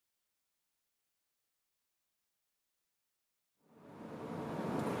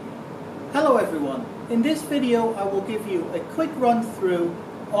Hello everyone. In this video I will give you a quick run through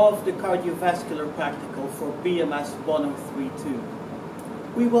of the cardiovascular practical for BMS1032.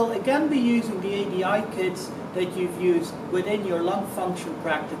 We will again be using the ADI kits that you've used within your lung function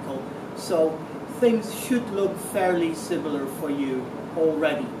practical, so things should look fairly similar for you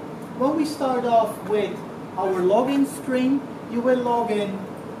already. When we start off with our login screen, you will log in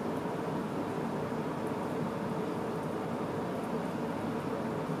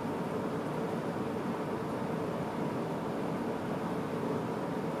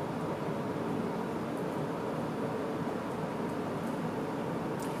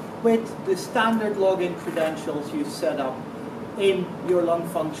with the standard login credentials you set up in your lung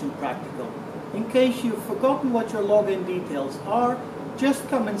function practical. In case you've forgotten what your login details are, just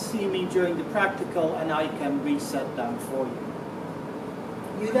come and see me during the practical and I can reset them for you.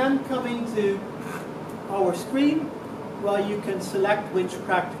 You then come into our screen where you can select which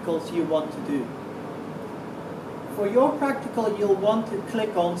practicals you want to do. For your practical, you'll want to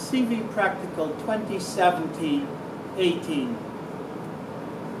click on CV Practical 2017-18.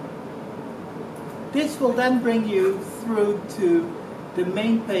 This will then bring you through to the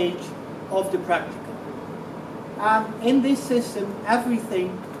main page of the practical. And in this system,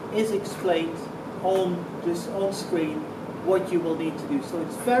 everything is explained on screen what you will need to do. So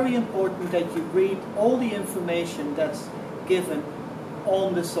it's very important that you read all the information that's given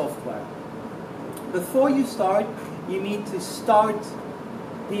on the software. Before you start, you need to start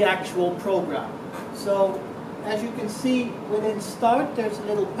the actual program. So as you can see within Start, there's a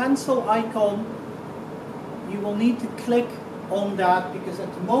little pencil icon. You will need to click on that because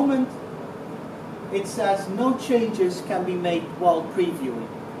at the moment it says no changes can be made while previewing.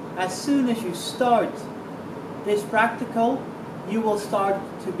 As soon as you start this practical, you will start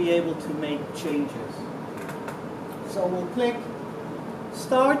to be able to make changes. So we'll click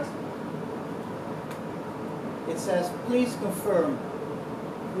Start. It says please confirm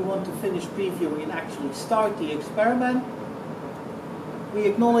you want to finish previewing and actually start the experiment. We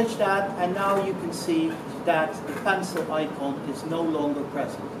acknowledge that, and now you can see that the pencil icon is no longer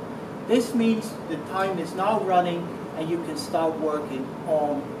present. This means the time is now running and you can start working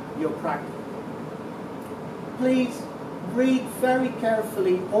on your practical. Please read very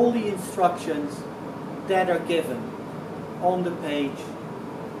carefully all the instructions that are given on the page.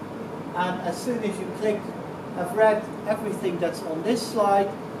 And as soon as you have read everything that's on this slide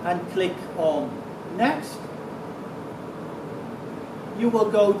and click on Next, you will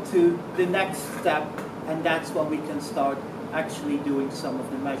go to the next step, and that's when we can start actually doing some of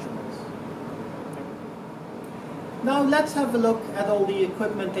the measurements. Now let's have a look at all the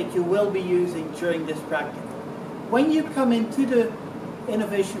equipment that you will be using during this practical. When you come into the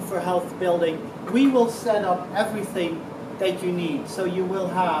Innovation for Health building, we will set up everything that you need. So you will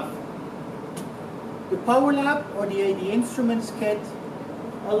have the PowerLab or the AD Instruments kit.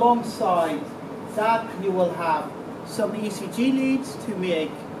 Alongside that you will have some ECG leads to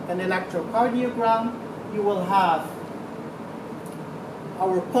make an electrocardiogram. You will have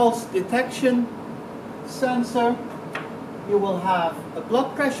our pulse detection sensor. You will have a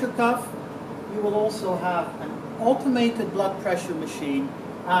blood pressure cuff. You will also have an automated blood pressure machine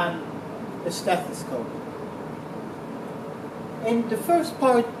and a stethoscope. In the first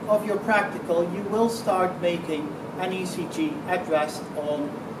part of your practical, you will start making an ECG at rest on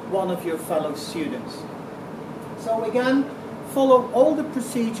one of your fellow students. So again, follow all the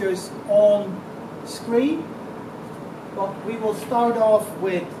procedures on screen, but we will start off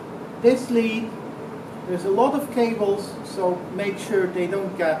with this lead. There's a lot of cables, so make sure they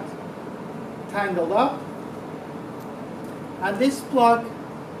don't get tangled up. And this plug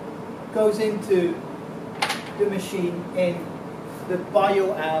goes into the machine in the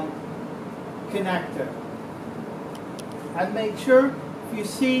BioAm connector. And make sure if you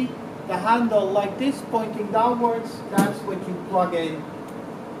see the handle like this pointing downwards, that's what you plug in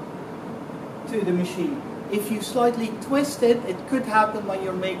to the machine. If you slightly twist it, it could happen when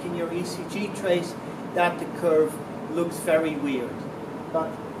you're making your ECG trace that the curve looks very weird.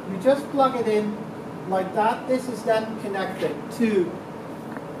 But you just plug it in like that. This is then connected to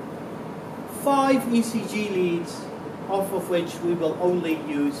 5 ECG leads, off of which we will only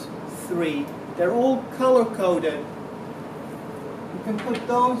use 3. They're all color-coded. You can put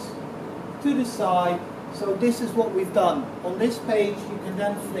those to the side. So this is what we've done. On this page you can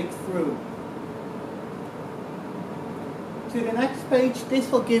then flick through to the next page. This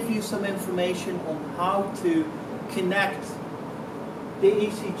will give you some information on how to connect the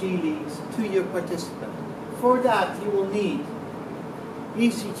ECG leads to your participant. For that you will need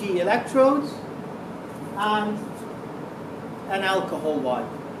ECG electrodes and an alcohol wipe.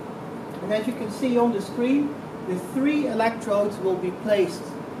 And as you can see on the screen, the 3 electrodes will be placed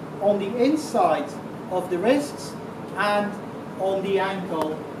on the inside of the wrists and on the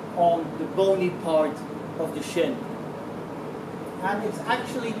ankle, on the bony part of the shin. And it's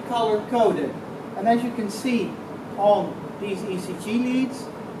actually color-coded. And as you can see on these ECG leads,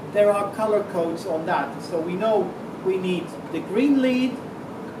 there are color codes on that. So we know we need the green lead,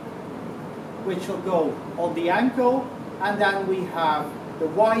 which will go on the ankle, and then we have the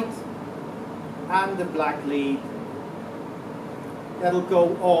white and the black lead that'll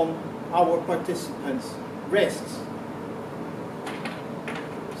go on our participants' wrists.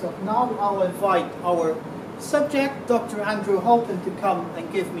 So now I'll invite our subject, Dr. Andrew Holton, to come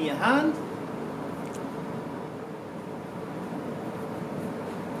and give me a hand.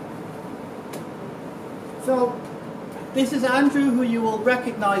 So this is Andrew, who you will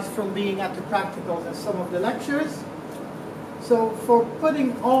recognize from being at the practicals and some of the lectures. So for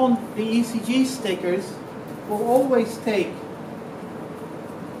putting on the ECG stickers, we'll always take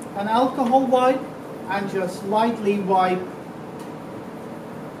an alcohol wipe and just lightly wipe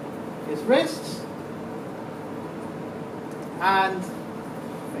his wrists, and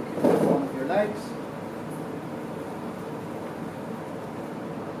make it with one of your legs.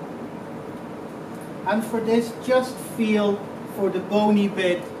 And for this, just feel for the bony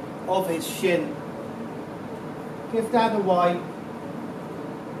bit of his shin. Give that a wipe.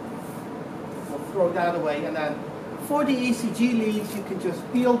 I'll throw that away. And then for the ECG leads, you can just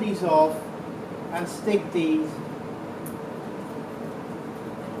peel these off and stick these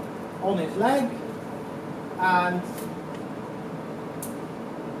on his leg and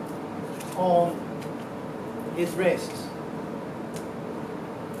on his wrists.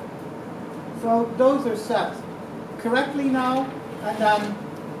 So those are set correctly now, and then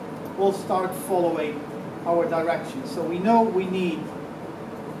we'll start following our directions. So we know we need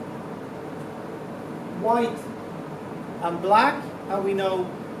white and black, and we know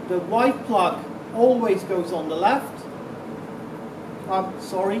the white plug always goes on the left.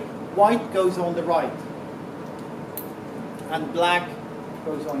 White goes on the right, and black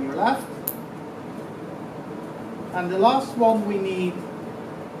goes on your left. And the last one we need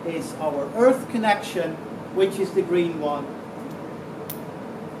is our earth connection, which is the green one,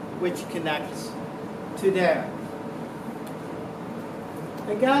 which connects to there.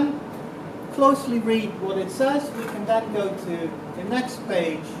 Again, closely read what it says. We can then go to the next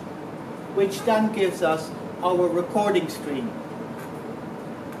page, which then gives us our recording screen.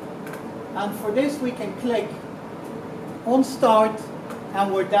 And for this we can click on start,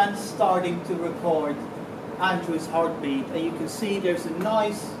 and we're then starting to record Andrew's heartbeat. And you can see there's a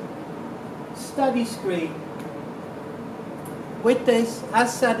nice steady screen. With this,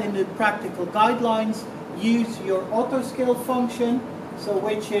 as said in the practical guidelines, use your auto scale function, so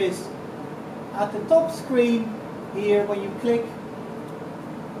which is at the top screen here. When you click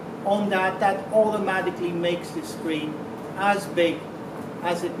on that, that automatically makes the screen as big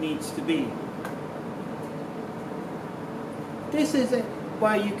as it needs to be. This is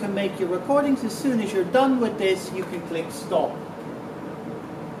where you can make your recordings. As soon as you're done with this, you can click stop.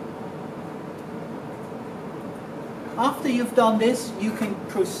 After you've done this, you can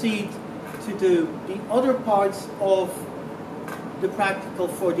proceed to do the other parts of the practical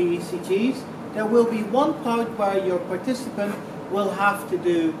for the ECGs. There will be one part where your participant will have to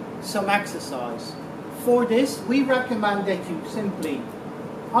do some exercise. For this, we recommend that you simply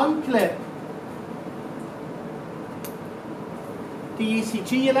unclip the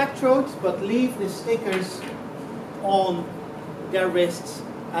ECG electrodes, but leave the stickers on their wrists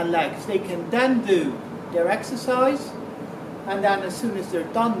and legs. They can then do their exercise, and then as soon as they're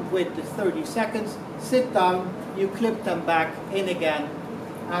done with the 30 seconds, sit down, you clip them back in again,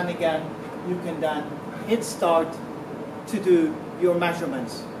 and again you can then hit start to do your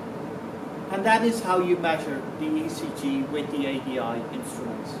measurements. And that is how you measure the ECG with the AD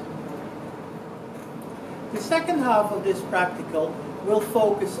instruments. The second half of this practical will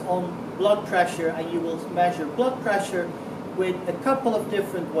focus on blood pressure, and you will measure blood pressure with a couple of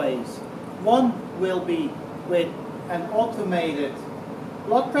different ways. One will be with an automated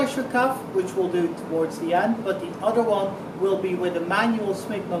blood pressure cuff, which we'll do towards the end, but the other one will be with a manual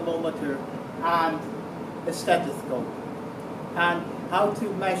sphygmomanometer and a stethoscope. And how to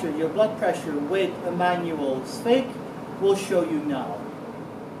measure your blood pressure with a manual sphig we'll show you now.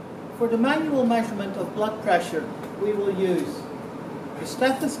 For the manual measurement of blood pressure, we will use a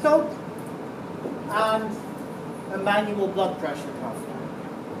stethoscope and a manual blood pressure cuff.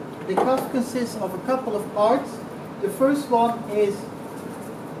 The cuff consists of a couple of parts. The first one is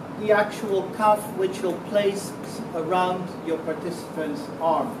the actual cuff, which you'll place around your participant's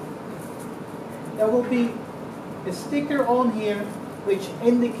arm. there will be a sticker on here which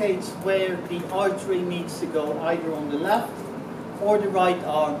indicates where the artery needs to go, either on the left or the right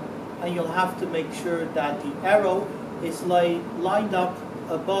arm, and you'll have to make sure that the arrow is lined up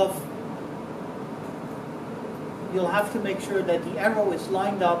above. You'll have to make sure that the arrow is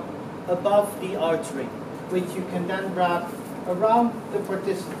lined up above the artery, which you can then wrap around the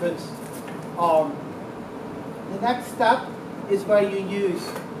participant's arm. The next step is where you use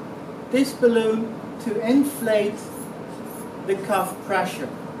this balloon to inflate the cuff pressure.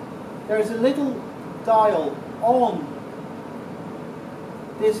 There's a little dial on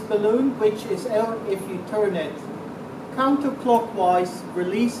this balloon, which is, if you turn it counterclockwise,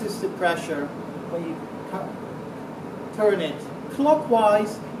 releases the pressure. When you turn it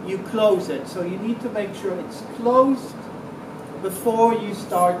clockwise, you close it. So you need to make sure it's closed before you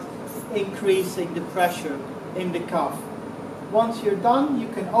start increasing the pressure in the cuff. Once you're done, you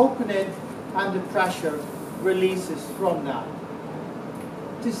can open it and the pressure releases from that.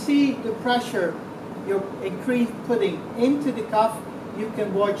 To see the pressure you're putting into the cuff, you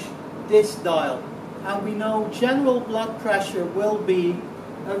can watch this dial. And we know general blood pressure will be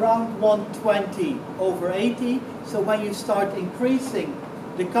around 120 over 80. So when you start increasing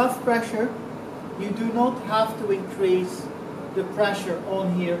the cuff pressure, you do not have to increase the pressure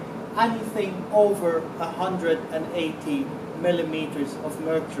on here anything over 180 millimeters of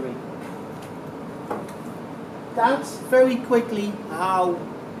mercury. That's very quickly how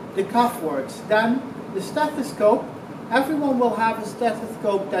the cuff works. Then the stethoscope, everyone will have a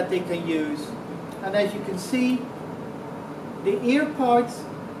stethoscope that they can use. And as you can see, the ear parts,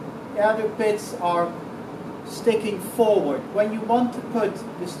 the other bits are sticking forward. When you want to put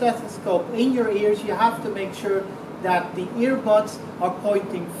the stethoscope in your ears, you have to make sure that the earbuds are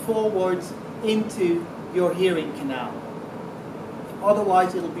pointing forwards into your hearing canal.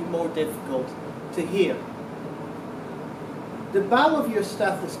 Otherwise, it'll be more difficult to hear. The bell of your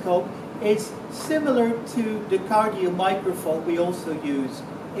stethoscope is similar to the cardio microphone we also use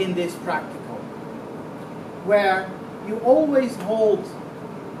in this practical, where you always hold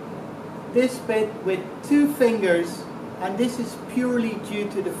this bit with 2 fingers, and this is purely due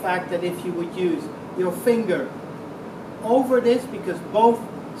to the fact that if you would use your finger over this, because both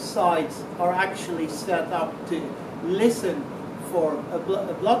sides are actually set up to listen for a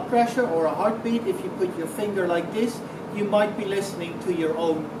blood pressure or a heartbeat. If you put your finger like this, you might be listening to your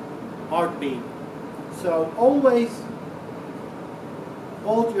own heartbeat. So always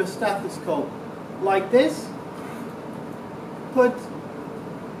hold your stethoscope like this. Put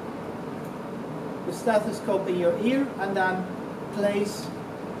the stethoscope in your ear and then place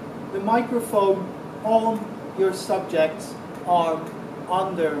the microphone on your subject's arm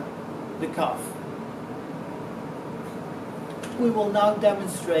under the cuff. We will now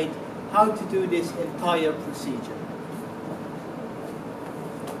demonstrate how to do this entire procedure.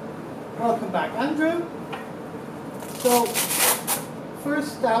 Welcome back, Andrew. So,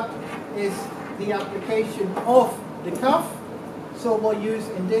 first step is the application of the cuff. So we'll use,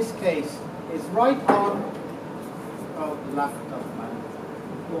 in this case, his right arm, left arm.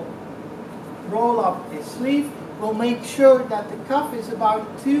 We'll roll up his sleeve. We'll make sure that the cuff is about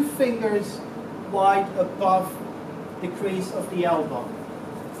 2 fingers wide above the crease of the elbow.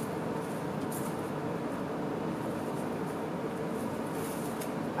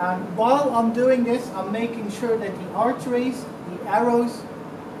 And while I'm doing this, I'm making sure that the arteries, the arrows,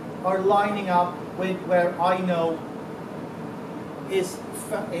 are lining up with where I know his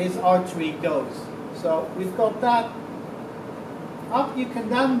artery goes. So we've got that up. You can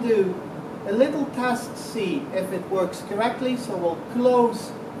then do a little test, see if it works correctly. So we'll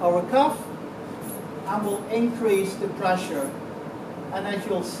close our cuff and we'll increase the pressure. And as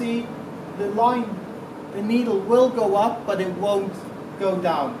you'll see, the needle will go up, but it won't go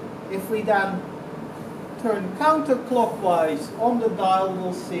down. If we then turn counterclockwise on the dial,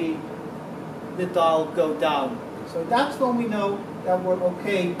 we'll see the dial go down. So that's when we know that we're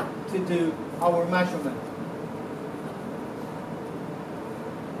okay to do our measurement.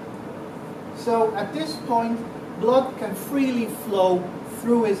 So at this point, blood can freely flow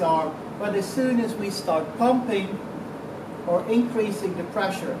through his arm, but as soon as we start pumping or increasing the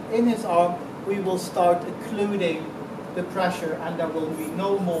pressure in his arm, we will start occluding the pressure and there will be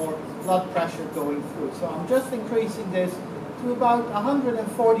no more blood pressure going through. So I'm just increasing this to about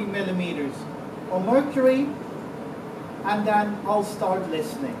 140 millimeters of mercury, and then I'll start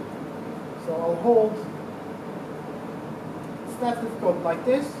listening. So I'll hold the stethoscope like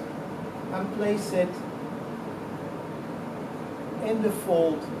this and place it in the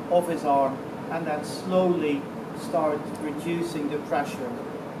fold of his arm, and then slowly start reducing the pressure.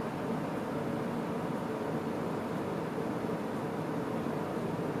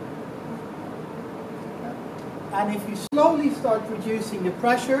 And if you slowly start reducing the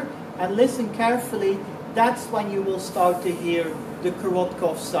pressure and listen carefully, that's when you will start to hear the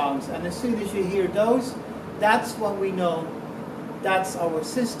Korotkov sounds. And as soon as you hear those, that's when we know that's our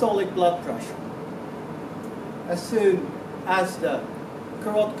systolic blood pressure. As soon as the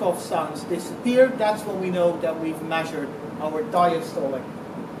Korotkov sounds disappear, that's when we know that we've measured our diastolic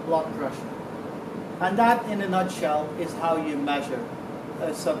blood pressure. And that, in a nutshell, is how you measure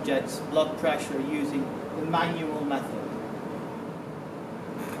a subject's blood pressure using the manual method.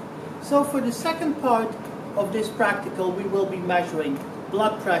 So for the second part of this practical, we will be measuring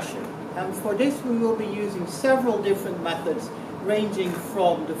blood pressure. And for this, we will be using several different methods, ranging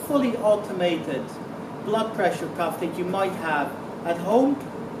from the fully automated blood pressure cuff that you might have at home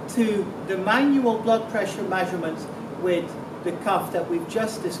to the manual blood pressure measurements with the cuff that we've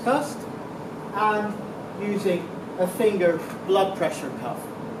just discussed, and using a finger blood pressure cuff.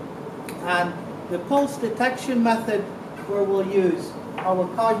 And the pulse detection method, where we'll use our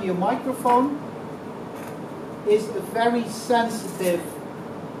cardio microphone, is a very sensitive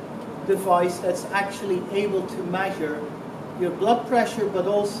device that's actually able to measure your blood pressure, but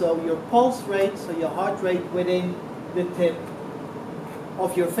also your pulse rate, so your heart rate, within the tip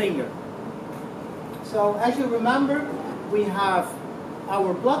of your finger. So as you remember, we have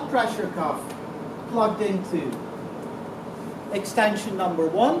our blood pressure cuff plugged into extension number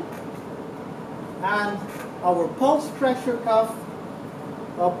 1, and our pulse pressure cuff,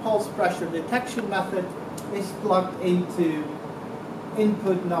 our pulse pressure detection method, is plugged into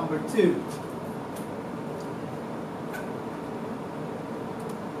input number 2.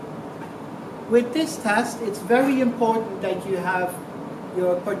 With this test, it's very important that you have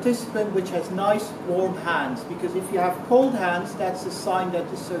your participant which has nice warm hands, because if you have cold hands, that's a sign that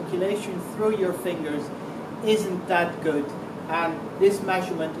the circulation through your fingers isn't that good, and this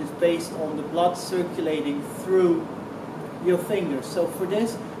measurement is based on the blood circulating through your fingers. So for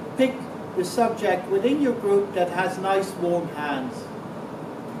this, pick the subject within your group that has nice warm hands.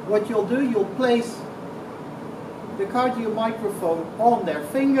 What you'll do, you'll place the cardio microphone on their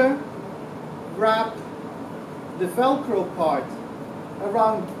finger, wrap the Velcro part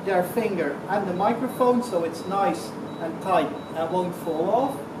around their finger and the microphone so it's nice and tight and won't fall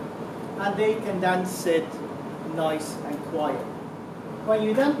off, and they can then sit nice and quiet. When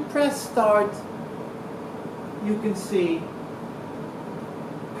you then press start, you can see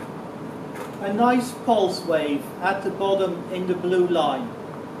a nice pulse wave at the bottom in the blue line.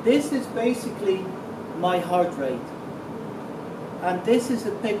 This is basically my heart rate, and this is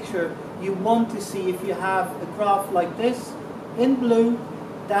a picture you want to see. If you have a graph like this in blue,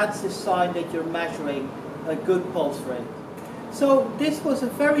 that's a sign that you're measuring a good pulse rate. So this was a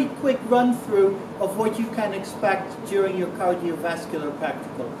very quick run through of what you can expect during your cardiovascular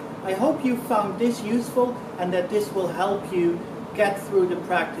practical. I hope you found this useful and that this will help you get through the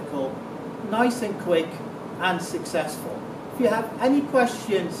practical nice and quick and successful. If you have any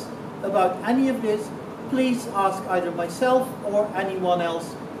questions about any of this, please ask either myself or anyone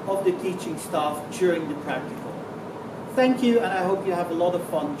else of the teaching staff during the practical. Thank you, and I hope you have a lot of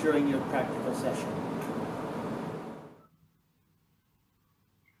fun during your practical session.